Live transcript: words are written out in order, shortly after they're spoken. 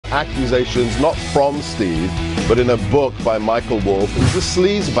accusations not from Steve, but in a book by Michael Wolff. He's a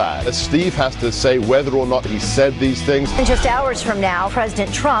sleazebag. Steve has to say whether or not he said these things. In just hours from now,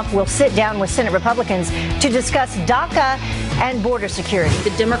 President Trump will sit down with Senate Republicans to discuss DACA and border security.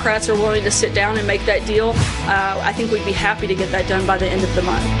 The Democrats are willing to sit down and make that deal. I think we'd be happy to get that done by the end of the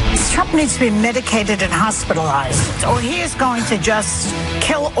month. Trump needs to be medicated and hospitalized, or he is going to just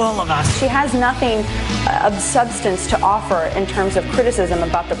kill all of us. She has nothing of substance to offer in terms of criticism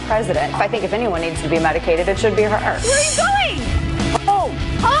about the president. I think if anyone needs to be medicated, it should be her. Where are you going?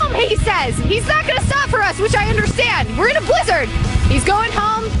 Home, he says. He's not going to stop for us, which I understand. We're in a blizzard. He's going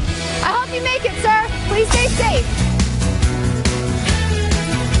home. I hope you make it, sir. Please stay safe.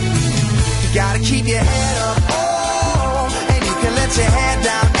 You gotta keep your head up, oh, and you can let your head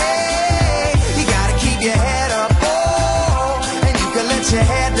down, hey. You gotta keep your head up, oh, and you can let your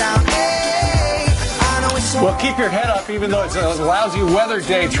head down, hey. I know it's so. Well, keep your head up, even though it's a lousy weather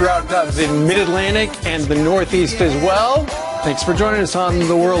day throughout the Mid-Atlantic and the Northeast as well. Thanks for joining us on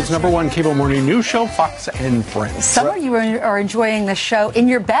the world's #1 cable morning news show, Fox and Friends. Some of you are enjoying the show in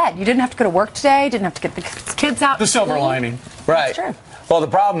your bed. You didn't have to go to work today, didn't have to get the kids out. The silver lining. Right. That's true. Well, the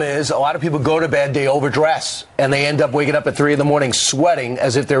problem is a lot of people go to bed, they overdress, and they end up waking up at 3 in the morning sweating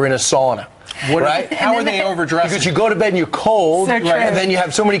as if they're in a sauna. Right? How are they overdressing? Because you go to bed and you're cold, So true. and then you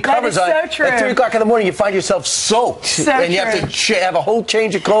have so many covers on. That is so true. At 3 o'clock in the morning, you find yourself soaked, So and you have true. to have a whole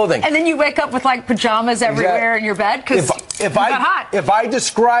change of clothing. And then you wake up with like pajamas everywhere in your bed because if I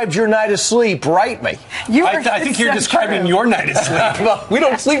described your night of sleep, write me. I think you're describing your night of sleep. Well, we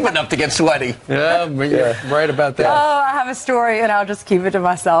don't sleep enough to get sweaty. Yeah, but you're right about that. Oh, I have a story, and I'll just keep it to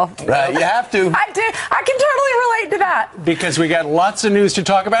myself. Right, you have to. I do. I can totally relate to that. Because we got lots of news to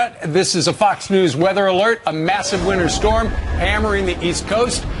talk about. This is a Fox News weather alert. A massive winter storm hammering the East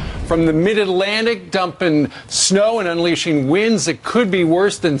Coast from the Mid-Atlantic, dumping snow and unleashing winds that could be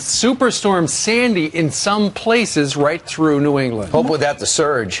worse than Superstorm Sandy in some places right through New England. Hope without the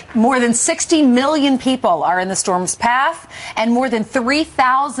surge. More than 60 million people are in the storm's path, and more than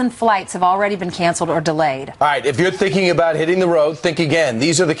 3,000 flights have already been canceled or delayed. All right, if you're thinking about hitting the road, think again.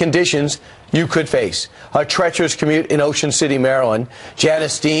 These are the conditions you could face. A treacherous commute in Ocean City, Maryland.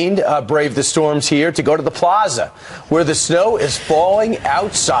 Janice Dean braved the storms here to go to the plaza, where the snow is falling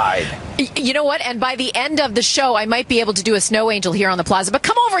outside. You know what? And by the end of the show, I might be able to do a snow angel here on the plaza. But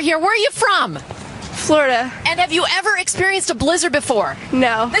come over here. Where are you from? Florida. And have you ever experienced a blizzard before?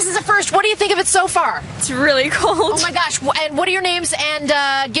 No. This is the first. What do you think of it so far? It's really cold. Oh, my gosh. And what are your names?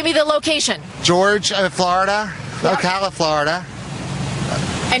 And give me the location. George, Florida. Ocala, Florida.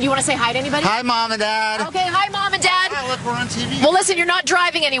 And you want to say hi to anybody? Hi, Mom and Dad. Okay, hi, Mom and Dad. Hi, look, we're on TV. Well, listen, you're not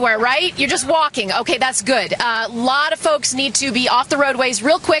driving anywhere, right? You're just walking. Okay, that's good. A lot of folks need to be off the roadways.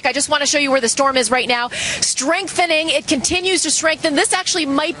 Real quick, I just want to show you where the storm is right now. Strengthening. It continues to strengthen. This actually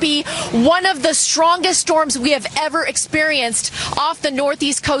might be one of the strongest storms we have ever experienced off the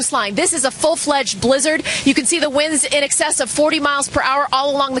northeast coastline. This is a full-fledged blizzard. You can see the winds in excess of 40 miles per hour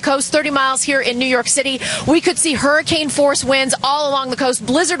all along the coast, 30 miles here in New York City. We could see hurricane-force winds all along the coast.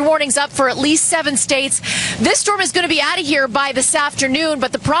 Blizzard warnings up for at least 7 states. This storm is going to be out of here by this afternoon,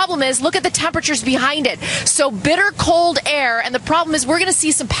 but the problem is, look at the temperatures behind it. So bitter cold air, and the problem is we're going to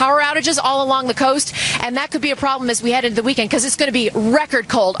see some power outages all along the coast, and that could be a problem as we head into the weekend because it's going to be record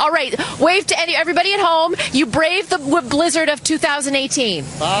cold. All right, wave to everybody at home. You braved the blizzard of 2018.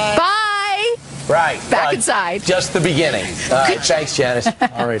 Bye. Bye. Right. Back inside. Just the beginning. Thanks, Janice.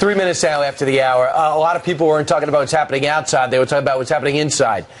 All right. 3 minutes now after the hour. A lot of people weren't talking about what's happening outside. They were talking about what's happening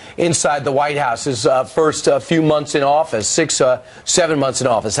inside. Inside the White House, his first few months in office, 7 months in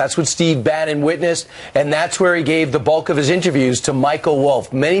office. That's what Steve Bannon witnessed, and that's where he gave the bulk of his interviews to Michael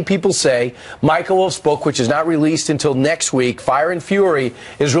Wolff. Many people say Michael Wolff's book, which is not released until next week, Fire and Fury,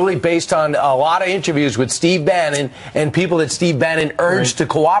 is really based on a lot of interviews with Steve Bannon and people that Steve Bannon urged to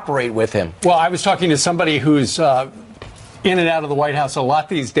cooperate with him. Well, I was talking to somebody who's in and out of the White House a lot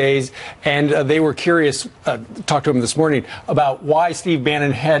these days, and they were curious, talked to him this morning, about why Steve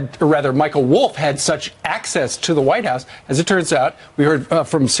Bannon had, or rather Michael Wolff had such access to the White House. As it turns out, we heard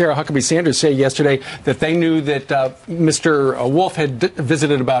from Sarah Huckabee Sanders say yesterday that they knew that Mr. Wolff had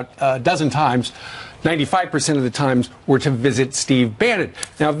visited about a dozen times. 95% of the times were to visit Steve Bannon.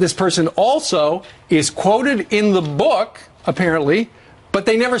 Now, this person also is quoted in the book, apparently, but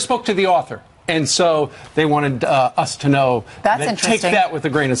they never spoke to the author. And so they wanted us to know That's that interesting. Take that with a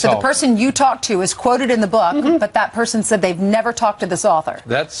grain of salt. So the person you talked to is quoted in the book, but that person said they've never talked to this author.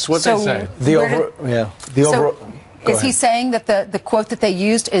 That's what they say. Is he saying that the quote that they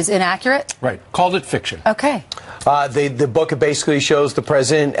used is inaccurate? Right. Called it fiction. Okay. The book basically shows the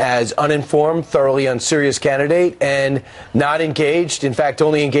president as uninformed, thoroughly unserious candidate, and not engaged. In fact,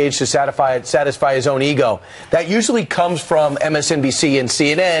 only engaged to satisfy his own ego. That usually comes from MSNBC and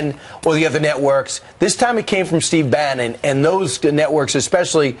CNN or the other networks. This time it came from Steve Bannon, and those networks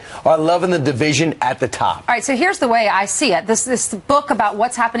especially are loving the division at the top. All right, so here's the way I see it. This book about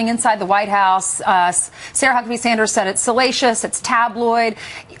what's happening inside the White House, Sarah Huckabee Sanders said it's salacious, it's tabloid.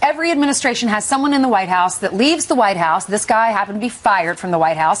 Every administration has someone in the White House that leaves the White House. This guy happened to be fired from the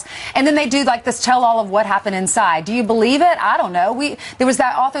White House. And then they do like this tell-all of what happened inside. Do you believe it? I don't know. There was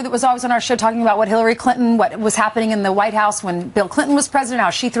that author that was always on our show talking about what Hillary Clinton, what was happening in the White House when Bill Clinton was president, how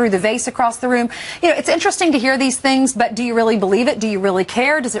she threw the vase across the room. You know, it's interesting to hear these things, but do you really believe it? Do you really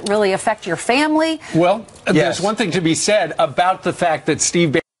care? Does it really affect your family? Well, there's one thing to be said about the fact that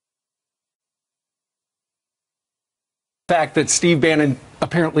Steve Bannon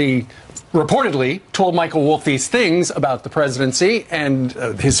apparently, reportedly, told Michael Wolff these things about the presidency and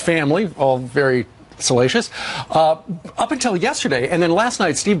his family, all very salacious, up until yesterday. And then last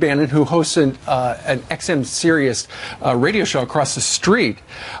night, Steve Bannon, who hosts an XM Sirius radio show across the street,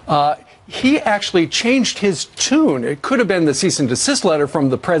 he actually changed his tune. It could have been the cease and desist letter from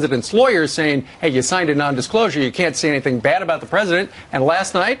the president's lawyer saying, hey, you signed a non-disclosure, you can't say anything bad about the president. And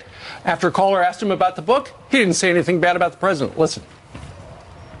last night, after a caller asked him about the book, he didn't say anything bad about the president. Listen.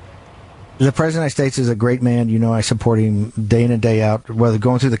 The President of the United States is a great man. You know, I support him day in and day out, whether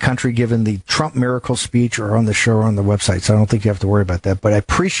going through the country, giving the Trump miracle speech or on the show or on the website. So I don't think you have to worry about that. But I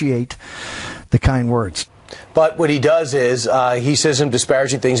appreciate the kind words. But what he does is he says some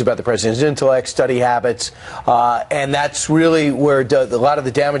disparaging things about the president's intellect, study habits, and that's really where a lot of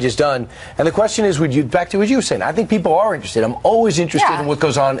the damage is done. And the question is, back to what you were saying, I think people are interested. I'm always interested in what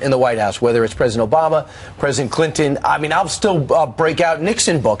goes on in the White House, whether it's President Obama, President Clinton. I mean, I'll still break out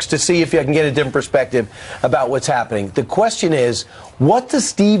Nixon books to see if I can get a different perspective about what's happening. The question is, what does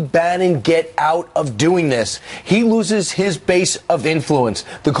Steve Bannon get out of doing this? He loses his base of influence.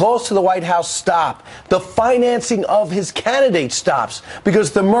 The calls to the White House stop. The financing of his candidate stops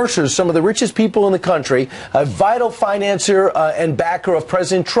because the Mercers, some of the richest people in the country, a vital financier and backer of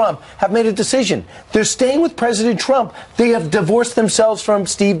President Trump, have made a decision. They're staying with President Trump. They have divorced themselves from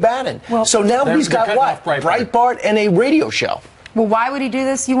Steve Bannon. Well, so now he's got what? Breitbart and a radio show. Well, why would he do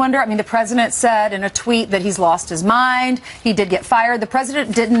this, you wonder? I mean, the president said in a tweet that he's lost his mind. He did get fired. The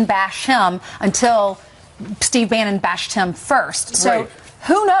president didn't bash him until Steve Bannon bashed him first. So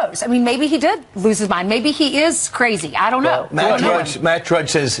who knows? I mean, maybe he did lose his mind. Maybe he is crazy. I don't know. Matt Drudge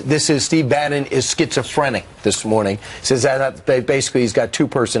says Steve Bannon is schizophrenic this morning. Says that basically he's got two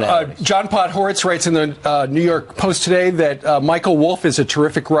personalities. John Podhoretz writes in the New York Post today that Michael Wolff is a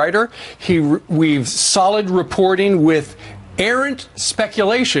terrific writer. He weaves solid reporting with errant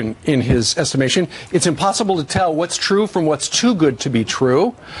speculation, in his estimation. It's impossible to tell what's true from what's too good to be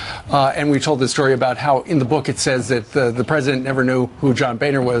true. And we told the story about how in the book it says that the president never knew who John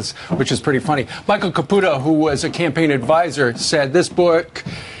Boehner was, which is pretty funny. Michael Caputo, who was a campaign advisor, said this book,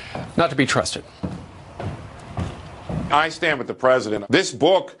 not to be trusted. I stand with the president. This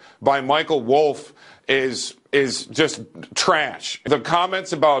book by Michael Wolff is just trash. The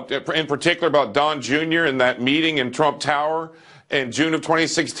comments about, in particular, about Don Jr. in that meeting in Trump Tower in June of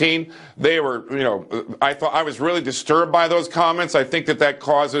 2016, they were, I was really disturbed by those comments. I think that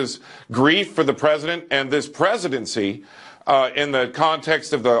causes grief for the president and this presidency in the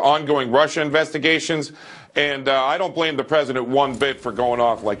context of the ongoing Russia investigations. And I don't blame the president one bit for going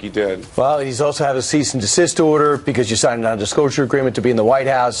off like he did. Well, he's also had a cease and desist order because you signed a non-disclosure agreement to be in the White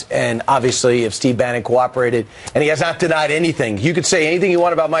House. And obviously, if Steve Bannon cooperated, and he has not denied anything, you could say anything you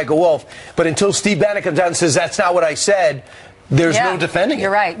want about Michael Wolff, but until Steve Bannon comes out and says, that's not what I said, there's no defending it. You're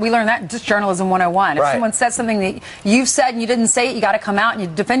right. We learned that just journalism 101. If someone says something that you've said and you didn't say it, you got to come out and you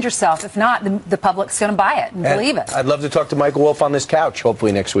defend yourself. If not, the public's going to buy it and believe it. I'd love to talk to Michael Wolff on this couch,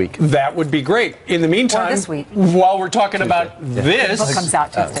 hopefully next week. That would be great. In the meantime, this week. While we're talking about this, the book comes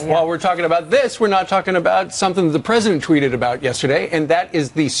out Tuesday, while we're talking about this, we're not talking about something that the president tweeted about yesterday, and that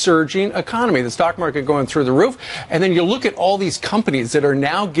is the surging economy, the stock market going through the roof. And then you look at all these companies that are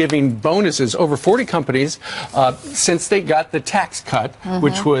now giving bonuses, over 40 companies, since they got the tax cut,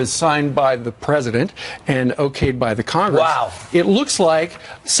 which was signed by the president and okayed by the Congress. Wow. It looks like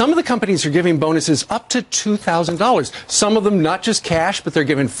some of the companies are giving bonuses up to $2,000. Some of them not just cash, but they're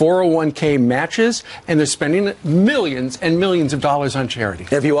giving 401k matches, and they're spending millions and millions of dollars on charity.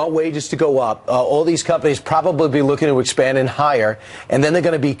 If you want wages to go up, all these companies probably be looking to expand and hire, and then they're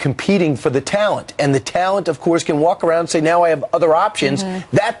going to be competing for the talent. And the talent, of course, can walk around and say, now I have other options.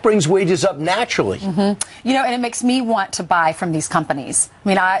 That brings wages up naturally. You know, and it makes me want to buy from these companies. I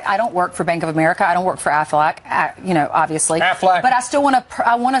mean, I don't work for Bank of America. I don't work for Aflac, you know, obviously. Aflac. But I still want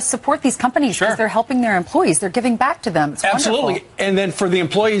to support these companies because they're helping their employees. They're giving back to them. It's Absolutely. wonderful. And then for the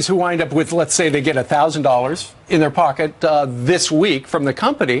employees who wind up with, let's say they get $1,000 in their pocket this week from the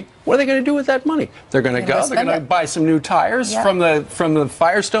company, what are they going to do with that money? They're going to go. They're going to buy some new tires from the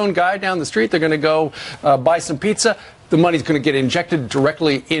Firestone guy down the street. They're going to go buy some pizza. The money's going to get injected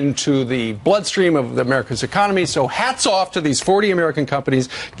directly into the bloodstream of America's economy. So hats off to these 40 American companies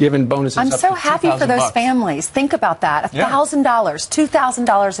giving bonuses I'm up so to happy for those $2,000. families. Think about that. $1,000,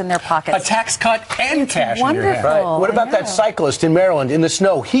 $2,000 in their pockets. A tax cut and cash wonderful. in your hand. Right. What about that cyclist in Maryland in the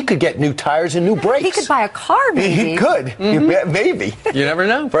snow? He could get new tires and new brakes. He could buy a car, maybe. He could. Maybe. You never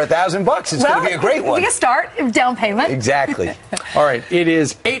know. For $1,000, it's going to be a great one. It'd be a start, down payment. Exactly. All right. It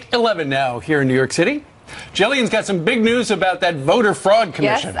is 8:11 now here in New York City. Jillian's got some big news about that voter fraud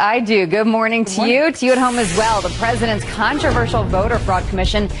commission. Yes, I do. Good morning to you at home as well. The president's controversial voter fraud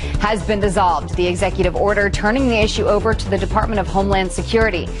commission has been dissolved. The executive order turning the issue over to the Department of Homeland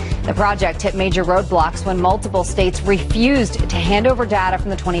Security. The project hit major roadblocks when multiple states refused to hand over data from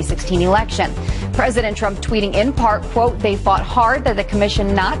the 2016 election. President Trump tweeting in part, quote, they fought hard that the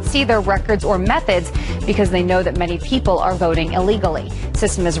commission not see their records or methods because they know that many people are voting illegally.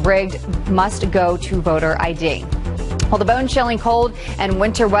 System is rigged, must go to voter ID. Well, the bone-chilling cold and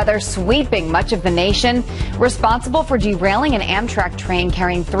winter weather sweeping much of the nation, responsible for derailing an Amtrak train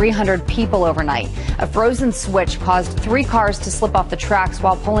carrying 300 people overnight. A frozen switch caused 3 cars to slip off the tracks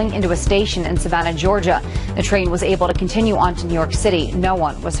while pulling into a station in Savannah, Georgia. The train was able to continue on to New York City. No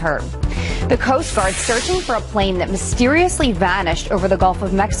one was hurt. The Coast Guard searching for a plane that mysteriously vanished over the Gulf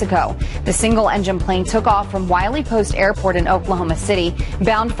of Mexico. The single-engine plane took off from Wiley Post Airport in Oklahoma City,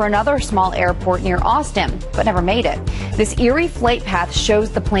 bound for another small airport near Austin, but never made it. This eerie flight path shows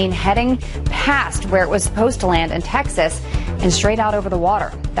the plane heading past where it was supposed to land in Texas and straight out over the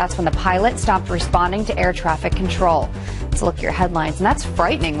water. That's when the pilot stopped responding to air traffic control. Let's look at your headlines, and that's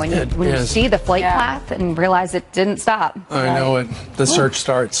frightening when you see the flight path and realize it didn't stop. I know it. The search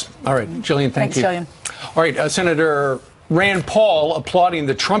starts. All right, Jillian, thank you. Jillian. All right, Senator Rand Paul applauding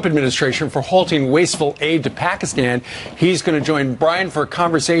the Trump administration for halting wasteful aid to Pakistan. He's going to join Brian for a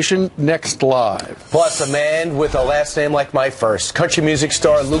conversation next live. Plus, a man with a last name like my first, country music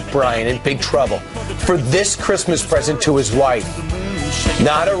star Luke Bryan in big trouble for this Christmas present to his wife.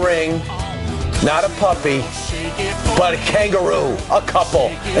 Not a ring, not a puppy, but a kangaroo, a couple.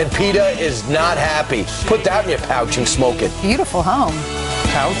 And PETA is not happy. Put that in your pouch and smoke it. Beautiful home.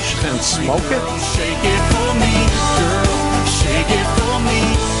 Pouch and smoke it? Shake it for me, girl. Shake it for me,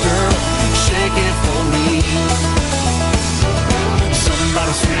 girl. Shake it for me.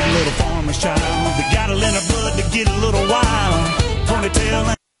 Somebody sweet little farmer's child. They got a little blood to get a little wild.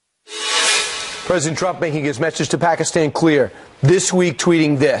 Ponytail. President Trump making his message to Pakistan clear. This week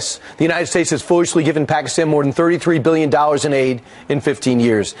tweeting this. The United States has foolishly given Pakistan more than $33 billion in aid in 15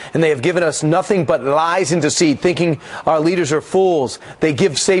 years. And they have given us nothing but lies and deceit, thinking our leaders are fools. They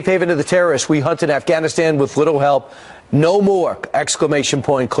give safe haven to the terrorists we hunt in Afghanistan with little help. No more, exclamation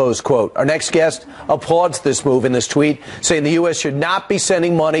point, close quote. Our next guest applauds this move in this tweet, saying the U.S. should not be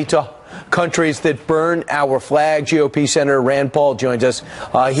sending money to countries that burn our flag. GOP Senator Rand Paul joins us.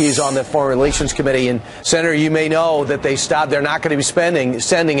 He's on the Foreign Relations Committee. And Senator, you may know that they're not going to be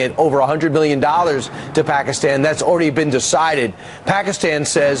sending it over $100 million to Pakistan. That's already been decided. Pakistan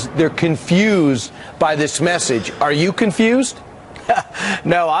says they're confused by this message. Are you confused?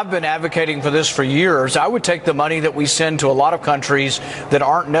 No, I've been advocating for this for years. I would take the money that we send to a lot of countries that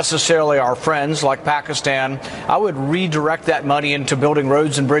aren't necessarily our friends, like Pakistan. I would redirect that money into building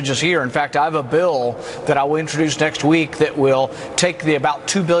roads and bridges here. In fact, I have a bill that I will introduce next week that will take the about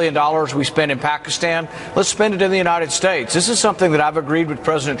 $2 billion we spend in Pakistan. Let's spend it in the United States. This is something that I've agreed with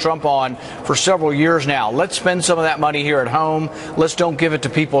President Trump on for several years now. Let's spend some of that money here at home. Let's don't give it to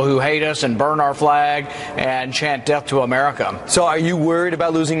people who hate us and burn our flag and chant death to America. So are you worried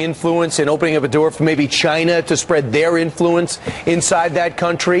about losing influence and opening up a door for maybe China to spread their influence inside that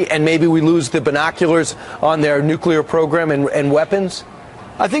country, and maybe we lose the binoculars on their nuclear program and weapons?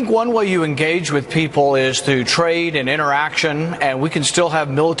 I think one way you engage with people is through trade and interaction, and we can still have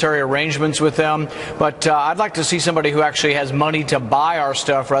military arrangements with them. But I'd like to see somebody who actually has money to buy our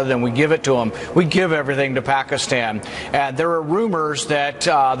stuff rather than we give it to them. We give everything to Pakistan. And there are rumors that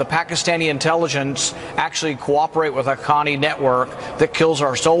the Pakistani intelligence actually cooperate with a Haqqani network that kills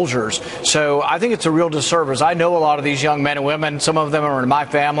our soldiers. So I think it's a real disservice. I know a lot of these young men and women. Some of them are in my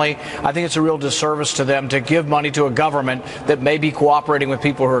family. I think it's a real disservice to them to give money to a government that may be cooperating with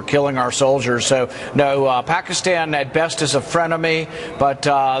people who are killing our soldiers. So, no, Pakistan at best is a frenemy, but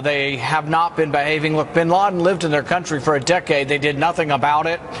they have not been behaving. Look, bin Laden lived in their country for a decade. They did nothing about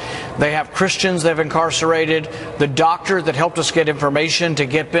it. They have Christians they've incarcerated. The doctor that helped us get information to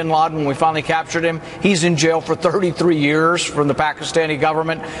get bin Laden when we finally captured him, he's in jail for 33 years from the Pakistani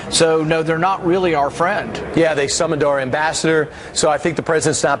government. So, no, they're not really our friend. Yeah, they summoned our ambassador, so I think the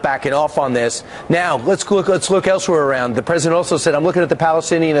president's not backing off on this. Now, let's look elsewhere around. The president also said, I'm looking at the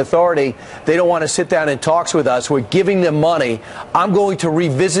Palestinian Authority. They don't want to sit down and talk with us. We're giving them money. I'm going to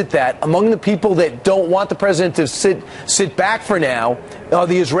revisit that. Among the people that don't want the president to sit back for now are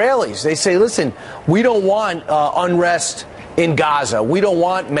the Israelis. They say, listen, we don't want unrest in Gaza. We don't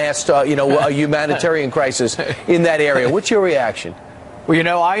want mass, a humanitarian crisis in that area. What's your reaction?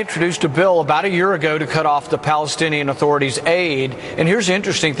 Well, I introduced a bill about a year ago to cut off the Palestinian Authority's aid. And here's the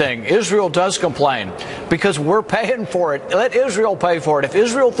interesting thing. Israel does complain because we're paying for it. Let Israel pay for it. If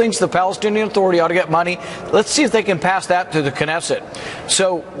Israel thinks the Palestinian Authority ought to get money, let's see if they can pass that to the Knesset.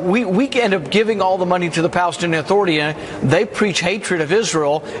 So we end up giving all the money to the Palestinian Authority, and they preach hatred of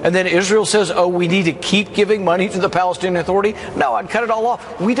Israel. And then Israel says, oh, we need to keep giving money to the Palestinian Authority. No, I'd cut it all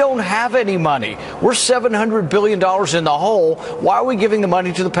off. We don't have any money. We're $700 billion in the hole. Why are we giving the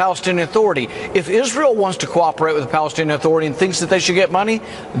money to the Palestinian Authority? If Israel wants to cooperate with the Palestinian Authority and thinks that they should get money,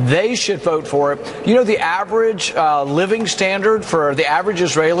 they should vote for it. You know, the average living standard for the average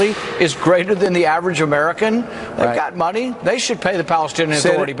Israeli is greater than the average American. They've got money. They should pay the Palestinian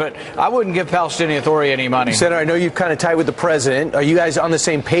Authority, but I wouldn't give Palestinian Authority any money. Senator, I know you've kind of tied with the president. Are you guys on the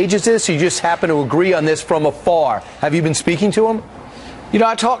same page as this? Or you just happen to agree on this from afar? Have you been speaking to him? You know,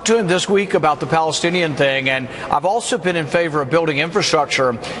 I talked to him this week about the Palestinian thing, and I've also been in favor of building infrastructure.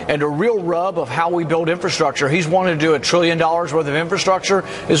 And a real rub of how we build infrastructure, he's wanted to do $1 trillion worth of infrastructure,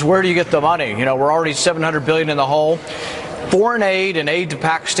 is where do you get the money? You know, we're already $700 billion in the hole. Foreign aid and aid to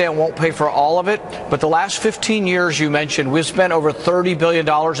Pakistan won't pay for all of it, but the last 15 years you mentioned, we've spent over $30 billion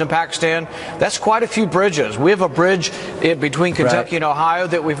in Pakistan. That's quite a few bridges. We have a bridge between Kentucky and Ohio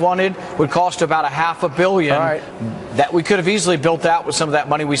that we've wanted would cost about $500 million. That we could have easily built that with some of that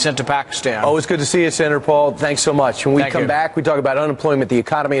money we sent to Pakistan. Always good to see you, Senator Paul. Thanks so much. When we come back, we talk about unemployment, the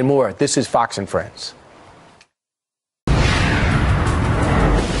economy, and more. This is Fox and Friends.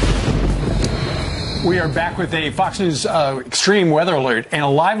 We are back with a Fox News extreme weather alert and a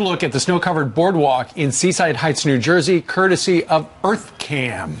live look at the snow-covered boardwalk in Seaside Heights, New Jersey, courtesy of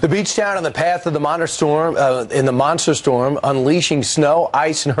EarthCam. The beach town on the path of the monster storm, unleashing snow,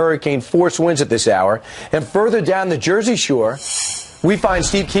 ice, and hurricane force winds at this hour. And further down the Jersey shore, we find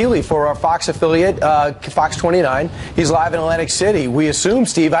Steve Keeley for our Fox affiliate, Fox 29. He's live in Atlantic City. We assume,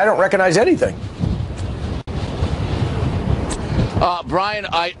 Steve, I don't recognize anything. Brian,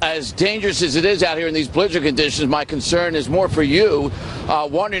 as dangerous as it is out here in these blizzard conditions, my concern is more for you,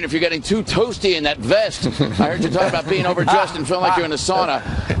 wondering if you're getting too toasty in that vest. I heard you talking about being overdressed and feeling like you're in a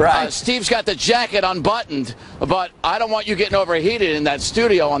sauna. Right. Steve's got the jacket unbuttoned, but I don't want you getting overheated in that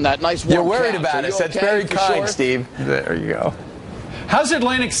studio on that nice warm You're worried couch. about us. That's very kind, Steve. There you go. How's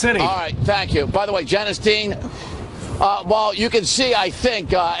Atlantic City? All right, thank you. By the way, Janice Dean, well, you can see, I think,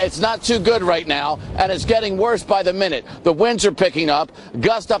 it's not too good right now, and it's getting worse by the minute. The winds are picking up,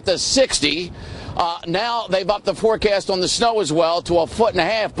 gust up to 60. Now they've upped the forecast on the snow as well to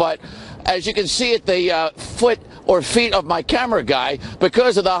 1.5 feet, but as you can see at the foot or feet of my camera guy,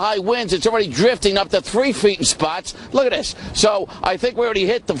 because of the high winds, it's already drifting up to 3 feet in spots. Look at this. So I think we already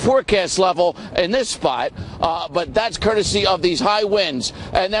hit the forecast level in this spot, but that's courtesy of these high winds.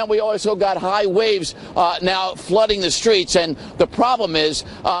 And then we also got high waves now flooding the streets. And the problem is,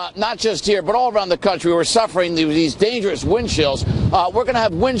 not just here, but all around the country, we're suffering these dangerous wind chills. We're going to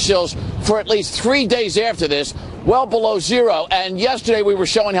have wind chills for at least 3 days after this, well below zero. And yesterday we were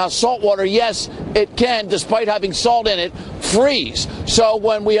showing how salt water, yes, it can, despite having salt in it, freeze. So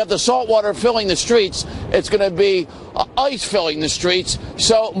when we have the salt water filling the streets, it's going to be ice filling the streets.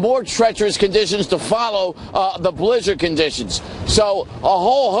 So more treacherous conditions to follow the blizzard conditions. So a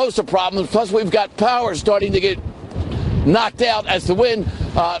whole host of problems. Plus we've got power starting to get knocked out as the wind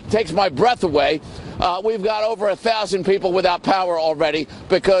takes my breath away. We've got over 1,000 people without power already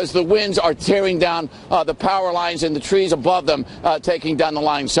because the winds are tearing down the power lines and the trees above them, taking down the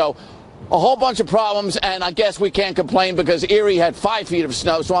lines. So a whole bunch of problems, and I guess we can't complain because Erie had 5 feet of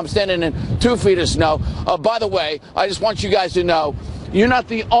snow, so I'm standing in 2 feet of snow. By the way, I just want you guys to know, you're not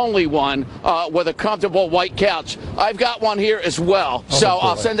the only one with a comfortable white couch. I've got one here as well. So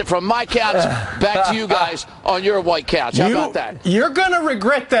I'll send it from my couch back to you guys on your white couch. How about that? You're going to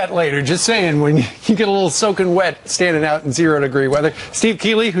regret that later, just saying, when you get a little soaking wet standing out in 0-degree weather. Steve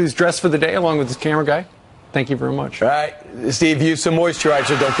Keeley, who's dressed for the day along with his camera guy, thank you very much. All right. Steve, use some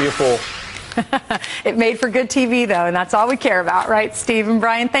moisturizer. Don't be a fool. It made for good TV, though, and that's all we care about, right, Steve and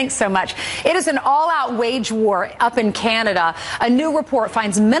Brian? Thanks so much. It is an all-out wage war up in Canada. A new report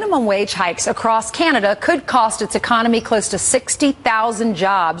finds minimum wage hikes across Canada could cost its economy close to 60,000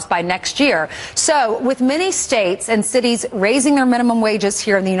 jobs by next year. So, with many states and cities raising their minimum wages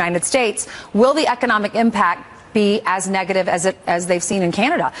here in the United States, will the economic impact be as negative as they've seen in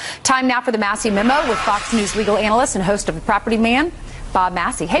Canada? Time now for the Massey Memo with Fox News legal analyst and host of The Property Man, Bob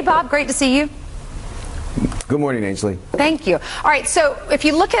Massey. Hey, Bob, great to see you. Good morning, Ainsley. Thank you. All right, so if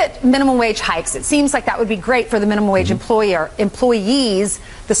you look at minimum wage hikes, it seems like that would be great for the minimum wage employees,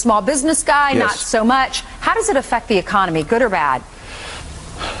 the small business guy, not so much. How does it affect the economy, good or bad?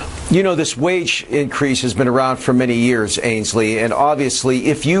 You know, this wage increase has been around for many years, Ainsley, and obviously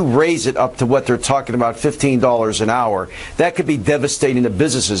if you raise it up to what they're talking about, $15 an hour, that could be devastating to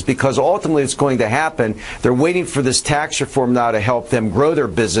businesses because ultimately it's going to happen. They're waiting for this tax reform now to help them grow their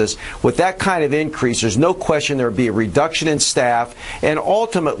business. With that kind of increase, there's no question there will be a reduction in staff, and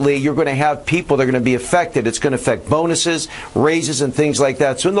ultimately you're going to have people that are going to be affected. It's going to affect bonuses, raises, and things like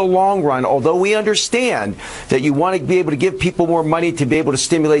that. So in the long run, although we understand that you want to be able to give people more money to be able to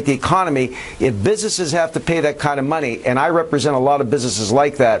stimulate the economy, if businesses have to pay that kind of money, and I represent a lot of businesses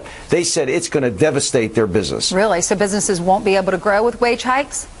like that, they said it's going to devastate their business. Really? So businesses won't be able to grow with wage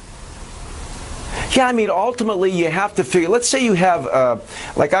hikes? Yeah, I mean, ultimately, you have to figure, let's say you have,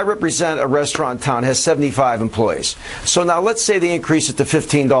 like I represent a restaurant in town, has 75 employees. So now let's say they increase it to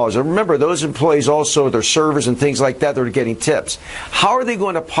 $15. And remember, those employees also, they're servers and things like that, they're getting tips. How are they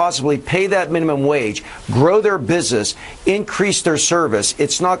going to possibly pay that minimum wage, grow their business, increase their service?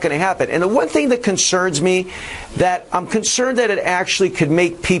 It's not going to happen. And the one thing that concerns me, that I'm concerned that it actually could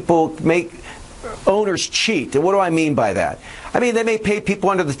make owners cheat. And what do I mean by that? I mean, they may pay people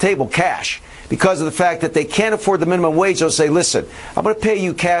under the table cash. Because of the fact that they can't afford the minimum wage, they'll say, listen, I'm going to pay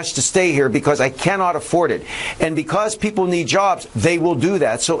you cash to stay here because I cannot afford it. And because people need jobs, they will do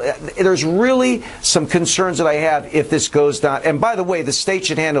that. So there's really some concerns that I have if this goes down. And by the way, the state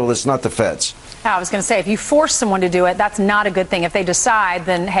should handle this, not the feds. I was going to say, if you force someone to do it, that's not a good thing. If they decide,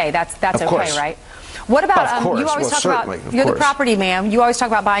 then, hey, that's okay, right? What about, you always talk about, you're the property man, you always talk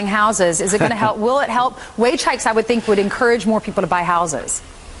about buying houses. Is it going to help? Will it help? Wage hikes, I would think, would encourage more people to buy houses.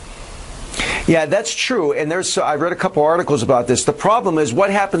 Yeah, that's true. And I read a couple articles about this. The problem is what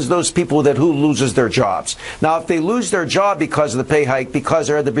happens to those people who loses their jobs. Now, if they lose their job because of the pay hike, because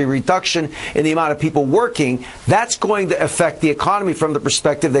there had to be a reduction in the amount of people working, that's going to affect the economy from the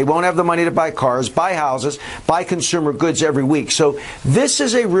perspective they won't have the money to buy cars, buy houses, buy consumer goods every week. So this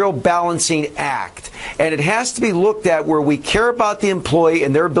is a real balancing act. And it has to be looked at where we care about the employee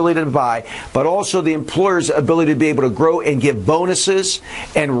and their ability to buy, but also the employer's ability to be able to grow and give bonuses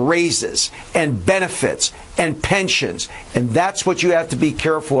and raises and benefits and pensions. And that's what you have to be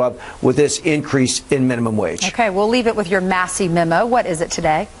careful of with this increase in minimum wage. Okay, we'll leave it with your Massey memo. What is it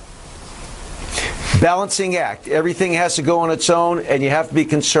today? Balancing act. Everything has to go on its own, and you have to be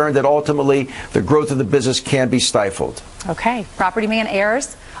concerned that ultimately the growth of the business can be stifled. Okay. Property Man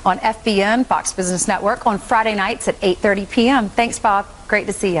airs on FBN, Fox Business Network, on Friday nights at 8:30 p.m. Thanks, Bob. Great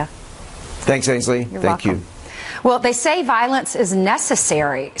to see you. Thanks, Ainsley. You're Thank welcome. you. Well, they say violence is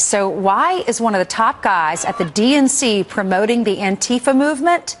necessary. So why is one of the top guys at the DNC promoting the Antifa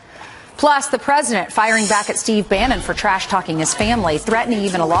movement? Plus, the president firing back at Steve Bannon for trash-talking his family, threatening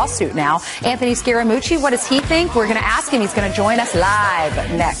even a lawsuit now. Anthony Scaramucci, what does he think? We're going to ask him. He's going to join us live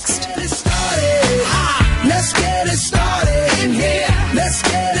next. Let's get it started in here. Let's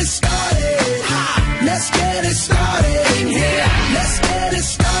get it started. Let's get it started in here. Let's get it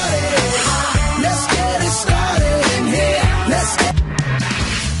started. Let's get it started in here. Let's get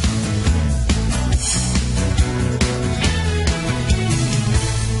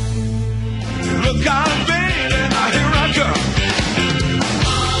Look out, baby, now here I come.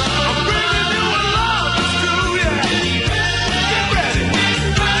 I'm bringing you a love to, yeah. Get ready.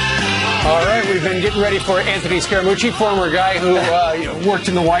 All right, we've we've been getting ready for Anthony Scaramucci, former guy who worked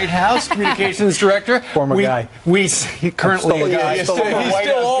in the White House, communications director. Former guy. Currently a guy. He's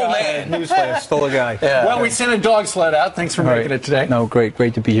still old, man. Newsflash, still a guy. Yeah. Well, we sent a dog sled out. Thanks for making it today. No, great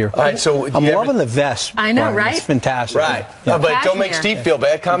to be here. All right, so I'm loving the vest. I know, Brian. right? It's fantastic. Right. Yeah. But don't make Steve feel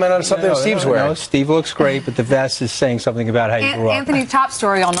bad. Comment on something Steve's wearing. No, Steve looks great, but the vest is saying something about how you grew up. Anthony, top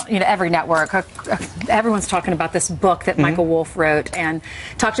story on every network. Everyone's talking about this book that Michael Wolff wrote and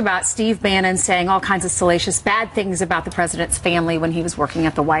talked about Steve Bannon saying all kinds of salacious bad things about the president's family when he was working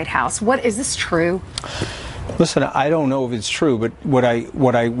at the White House. What is this true? Listen, I don't know if it's true, but what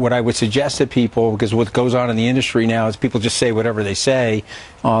I would suggest to people, because what goes on in the industry now is people just say whatever they say.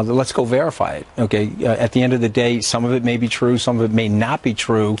 Let's go verify it. Okay. At the end of the day, some of it may be true, some of it may not be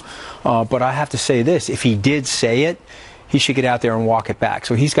true. But I have to say this: if he did say it, he should get out there and walk it back.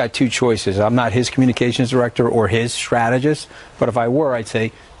 So he's got two choices. I'm not his communications director or his strategist, but if I were, I'd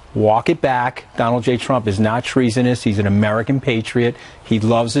say, walk it back. Donald J. Trump is not treasonous. He's an American patriot. He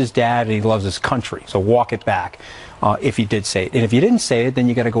loves his dad and he loves his country. So walk it back if you did say it. And if you didn't say it, then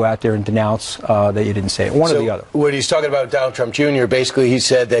you got to go out there and denounce that you didn't say it. One or the other. When he's talking about Donald Trump Jr., basically he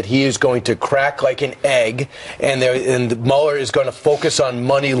said that he is going to crack like an egg, and Mueller is going to focus on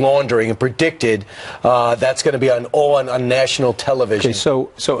money laundering, and predicted that's going to be on national television. Okay,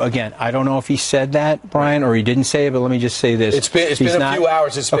 so again, I don't know if he said that, Brian, or he didn't say it, but let me just say this. It's been a few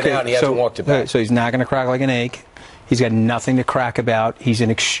hours it's been out, and he hasn't walked it back. So he's not going to crack like an egg. He's got nothing to crack about. He's an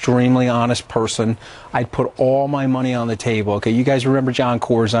extremely honest person. I'd put all my money on the table. Okay, you guys remember John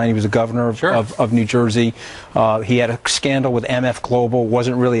Corzine? He was the governor of New Jersey. He had a scandal with MF Global. It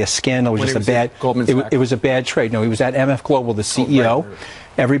wasn't really a scandal. It was just a bad. It was a bad trade. No, he was at MF Global, the CEO. Right.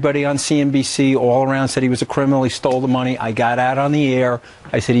 Everybody on CNBC all around said he was a criminal. He stole the money. I got out on the air.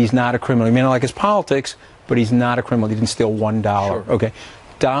 I said he's not a criminal. He may not like his politics, but he's not a criminal. He didn't steal $1. Sure. Okay.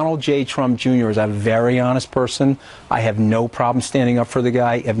 Donald J. Trump Jr. is a very honest person. I have no problem standing up for the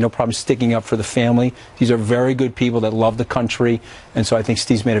guy. I have no problem sticking up for the family. These are very good people that love the country. And so I think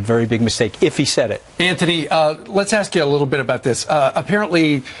Steve's made a very big mistake, if he said it. Anthony, let's ask you a little bit about this.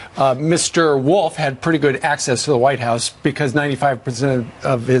 Apparently, Mr. Wolff had pretty good access to the White House because 95%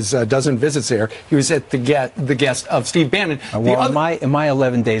 of his dozen visits there, he was at the guest of Steve Bannon. Well, in my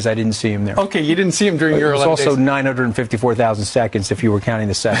 11 days, I didn't see him there. Okay, you didn't see him during your 11 days. It was also 954,000 seconds if you were counting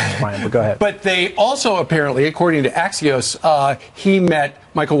the seconds, Brian, but go ahead. But they also apparently, according to Axios,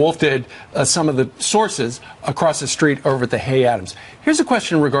 Michael Wolff did some of the sources across the street over at the Hay Adams. Here's a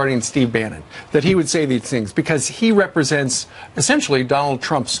question regarding Steve Bannon, that he would say these things because he represents essentially Donald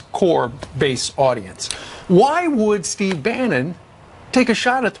Trump's core base audience. Why would Steve Bannon take a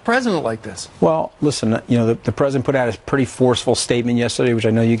shot at the president like this? Well, listen, the president put out a pretty forceful statement yesterday, which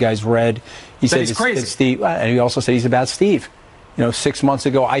I know you guys read. He said he's crazy. Steve, and he also said he's about Steve. 6 months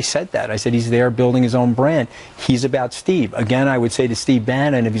ago, I said that. I said he's there building his own brand. He's about Steve. Again, I would say to Steve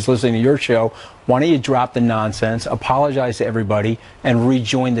Bannon, if he's listening to your show, why don't you drop the nonsense, apologize to everybody, and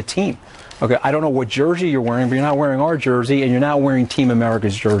rejoin the team? Okay, I don't know what jersey you're wearing, but you're not wearing our jersey, and you're not wearing Team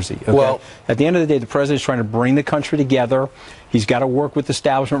America's jersey. Okay? Well, at the end of the day, the president's trying to bring the country together. He's got to work with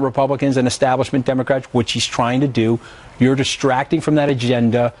establishment Republicans and establishment Democrats, which he's trying to do. You're distracting from that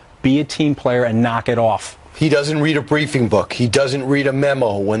agenda. Be a team player and knock it off. He doesn't read a briefing book. He doesn't read a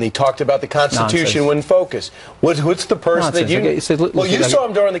memo when they talked about the Constitution when focused. What's the person that you... Okay, you saw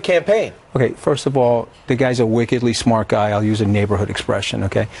him during the campaign. Okay, first of all, the guy's a wickedly smart guy. I'll use a neighborhood expression,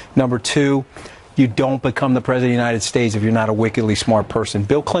 okay? Number two, you don't become the president of the United States if you're not a wickedly smart person.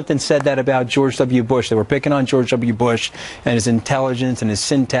 Bill Clinton said that about George W. Bush. They were picking on George W. Bush and his intelligence and his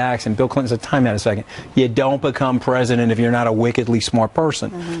syntax, and Bill Clinton said, time out a second. You don't become president if you're not a wickedly smart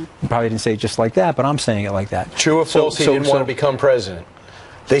person. You probably didn't say it just like that, but I'm saying it like that. True or false, he didn't want to become president?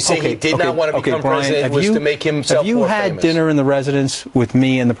 They say he did not want to become president. It was to make himself more famous. Have you had dinner in the residence with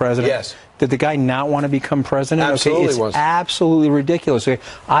me and the president? Yes. Did the guy not want to become president? Absolutely okay, it's absolutely ridiculous. Okay,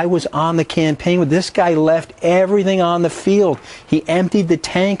 I was on the campaign with this guy. Left everything on the field. He emptied the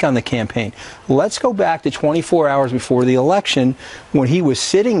tank on the campaign. Let's go back to 24 hours before the election when he was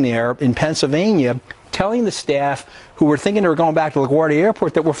sitting there in Pennsylvania telling the staff who were thinking they were going back to LaGuardia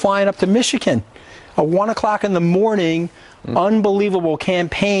Airport that we're flying up to Michigan. A 1 o'clock in the morning, unbelievable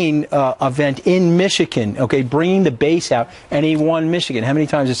campaign event in Michigan, okay, bringing the base out, and he won Michigan. How many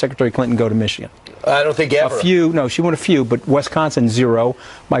times did Secretary Clinton go to Michigan? I don't think ever. A few. No, she went a few, but Wisconsin, 0.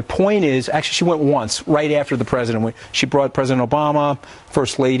 My point is, actually, she went once, right after the president went. She brought President Obama,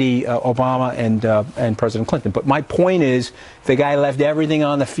 First Lady Obama, and President Clinton. But my point is, the guy left everything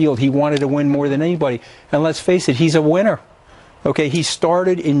on the field. He wanted to win more than anybody. And let's face it, he's a winner. Okay, he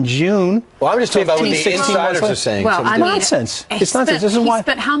started in June. Well, I'm just talking about what the insiders are saying. Well, I mean, nonsense. It's nonsense. This is why. He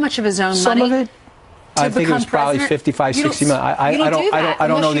spent how much of his own some money? of it. I think it was probably 55, 60 million. I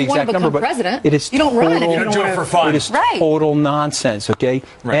don't know the exact number, but it is you don't run it. total, You don't do it for fun. It is total nonsense. Okay,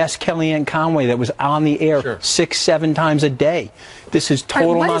 ask Kellyanne Conway that was on the air 6-7 times a day. This is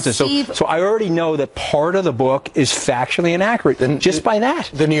total nonsense. So I already know that part of the book is factually inaccurate just by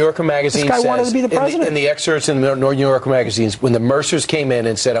that. The New Yorker magazine this guy says, wanted to be the president. In the excerpts in the New Yorker magazines, when the Mercers came in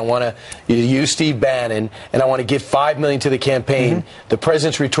and said, I want to use Steve Bannon and I want to give $5 million to the campaign, the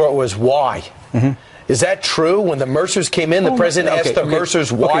president's retort was, why? Is that true? When the Mercers came in, the president asked the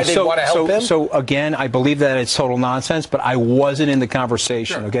Mercers why they want to help him? So, again, I believe that it's total nonsense, but I wasn't in the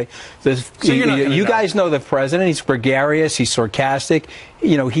conversation, okay? You guys know the president. He's gregarious. He's sarcastic.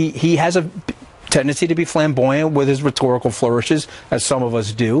 You know, he has a tendency to be flamboyant with his rhetorical flourishes, as some of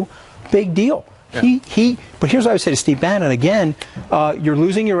us do. Big deal. But here's what I would say to Steve Bannon again: you're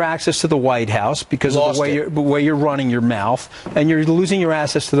losing your access to the White House because of the way you're running your mouth, and you're losing your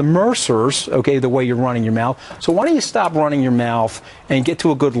access to the Mercers. Okay, the way you're running your mouth. So why don't you stop running your mouth and get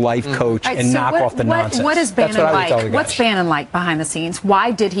to a good life coach and knock off the nonsense? What is Bannon like? What's Bannon like behind the scenes?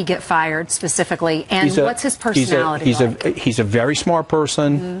 Why did he get fired specifically? And what's his personality like? He's a very smart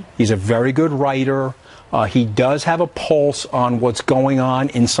person. He's a very good writer. He does have a pulse on what's going on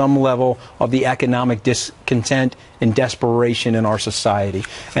in some level of the economic discontent and desperation in our society.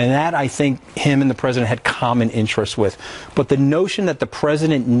 And that, I think, him and the president had common interests with. But the notion that the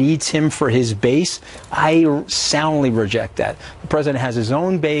president needs him for his base, I soundly reject that. The president has his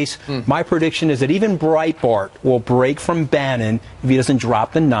own base. My prediction is that even Breitbart will break from Bannon if he doesn't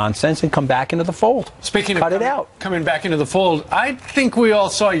drop the nonsense and come back into the fold. Speaking of coming back into the fold, I think we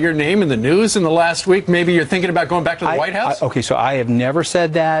all saw your name in the news in the last week. Maybe you're thinking about going back to the White House? Okay, so I have never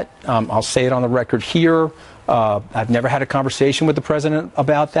said that. I'll say it on the record here. I've never had a conversation with the president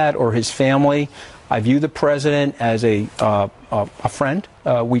about that or his family. I view the president as a friend.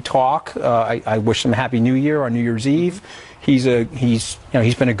 We talk. I wish him a Happy New Year on New Year's Eve. He's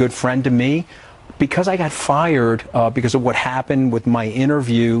been a good friend to me. Because I got fired because of what happened with my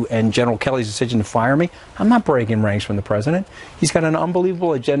interview and General Kelly's decision to fire me, I'm not breaking ranks from the president. He's got an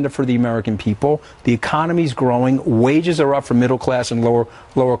unbelievable agenda for the American people. The economy's growing. Wages are up for middle class and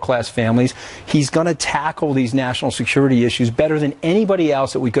lower class families. He's going to tackle these national security issues better than anybody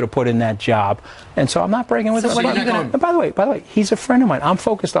else that we could have put in that job. And so I'm not breaking with him. By the way, he's a friend of mine. I'm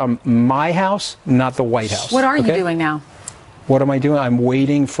focused on my house, not the White House. What are you doing now? What am I doing? I'm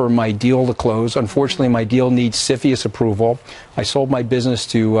waiting for my deal to close. Unfortunately, my deal needs CFIUS approval. I sold my business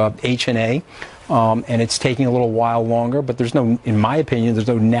to H&A, and it's taking a little while longer, but there's no, in my opinion, there's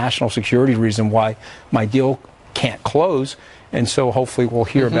no national security reason why my deal can't close. And so hopefully we'll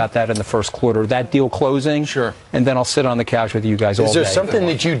hear about that in the first quarter. That deal closing, and then I'll sit on the couch with you guys all day. Is there something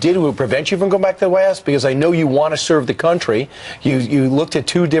that you did to prevent you from going back to the White House? Because I know you want to serve the country. You looked at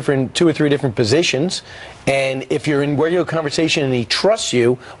two or three different positions, and if you're in regular conversation and he trusts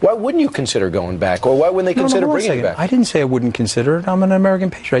you, why wouldn't you consider going back? Or why wouldn't they consider bringing you back? I didn't say I wouldn't consider it. I'm an American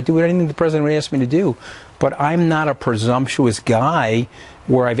patriot. I do anything the president would ask me to do. But I'm not a presumptuous guy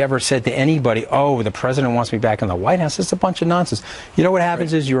where I've ever said to anybody, oh, the president wants me back in the White House. It's a bunch of nonsense. You know what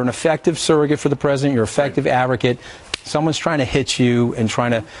happens is you're an effective surrogate for the president. You're an effective advocate. Someone's trying to hit you and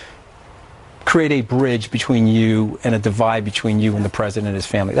trying to create a bridge between you and a divide between you and the president and his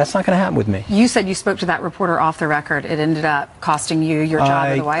family. That's not going to happen with me. You said you spoke to that reporter off the record. It ended up costing you your job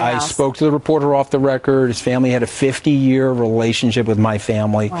at the White House. I spoke to the reporter off the record. His family had a 50-year relationship with my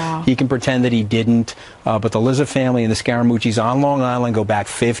family. Wow. He can pretend that he didn't, but the Lizza family and the Scaramucci's on Long Island go back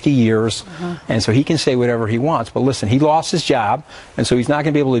 50 years, and so he can say whatever he wants. But listen, he lost his job, and so he's not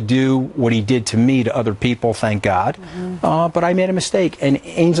going to be able to do what he did to me to other people, thank God. But I made a mistake, and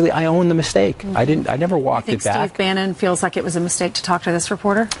Ainsley, I own the mistake. I never walked it back. Steve Bannon feels like it was a mistake to talk to this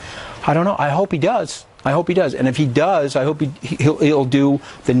reporter? I don't know. I hope he does. I hope he does. And if he does, I hope he'll do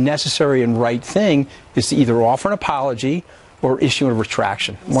the necessary and right thing, is to either offer an apology or issue a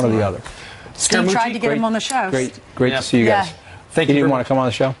retraction, one or the other. Steve tried to get him on the show. Great to see you guys. Thank you. He didn't want to come on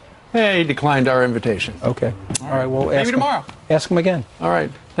the show? Yeah, he declined our invitation. Okay. All right. Well, maybe tomorrow. Ask him again. All right.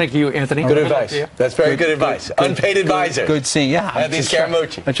 Thank you, Anthony. Good advice. That's very good advice. Unpaid advisor. Good seeing. Yeah. Anthony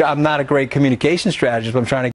Scaramucci. I'm not a great communication strategist, but I'm trying to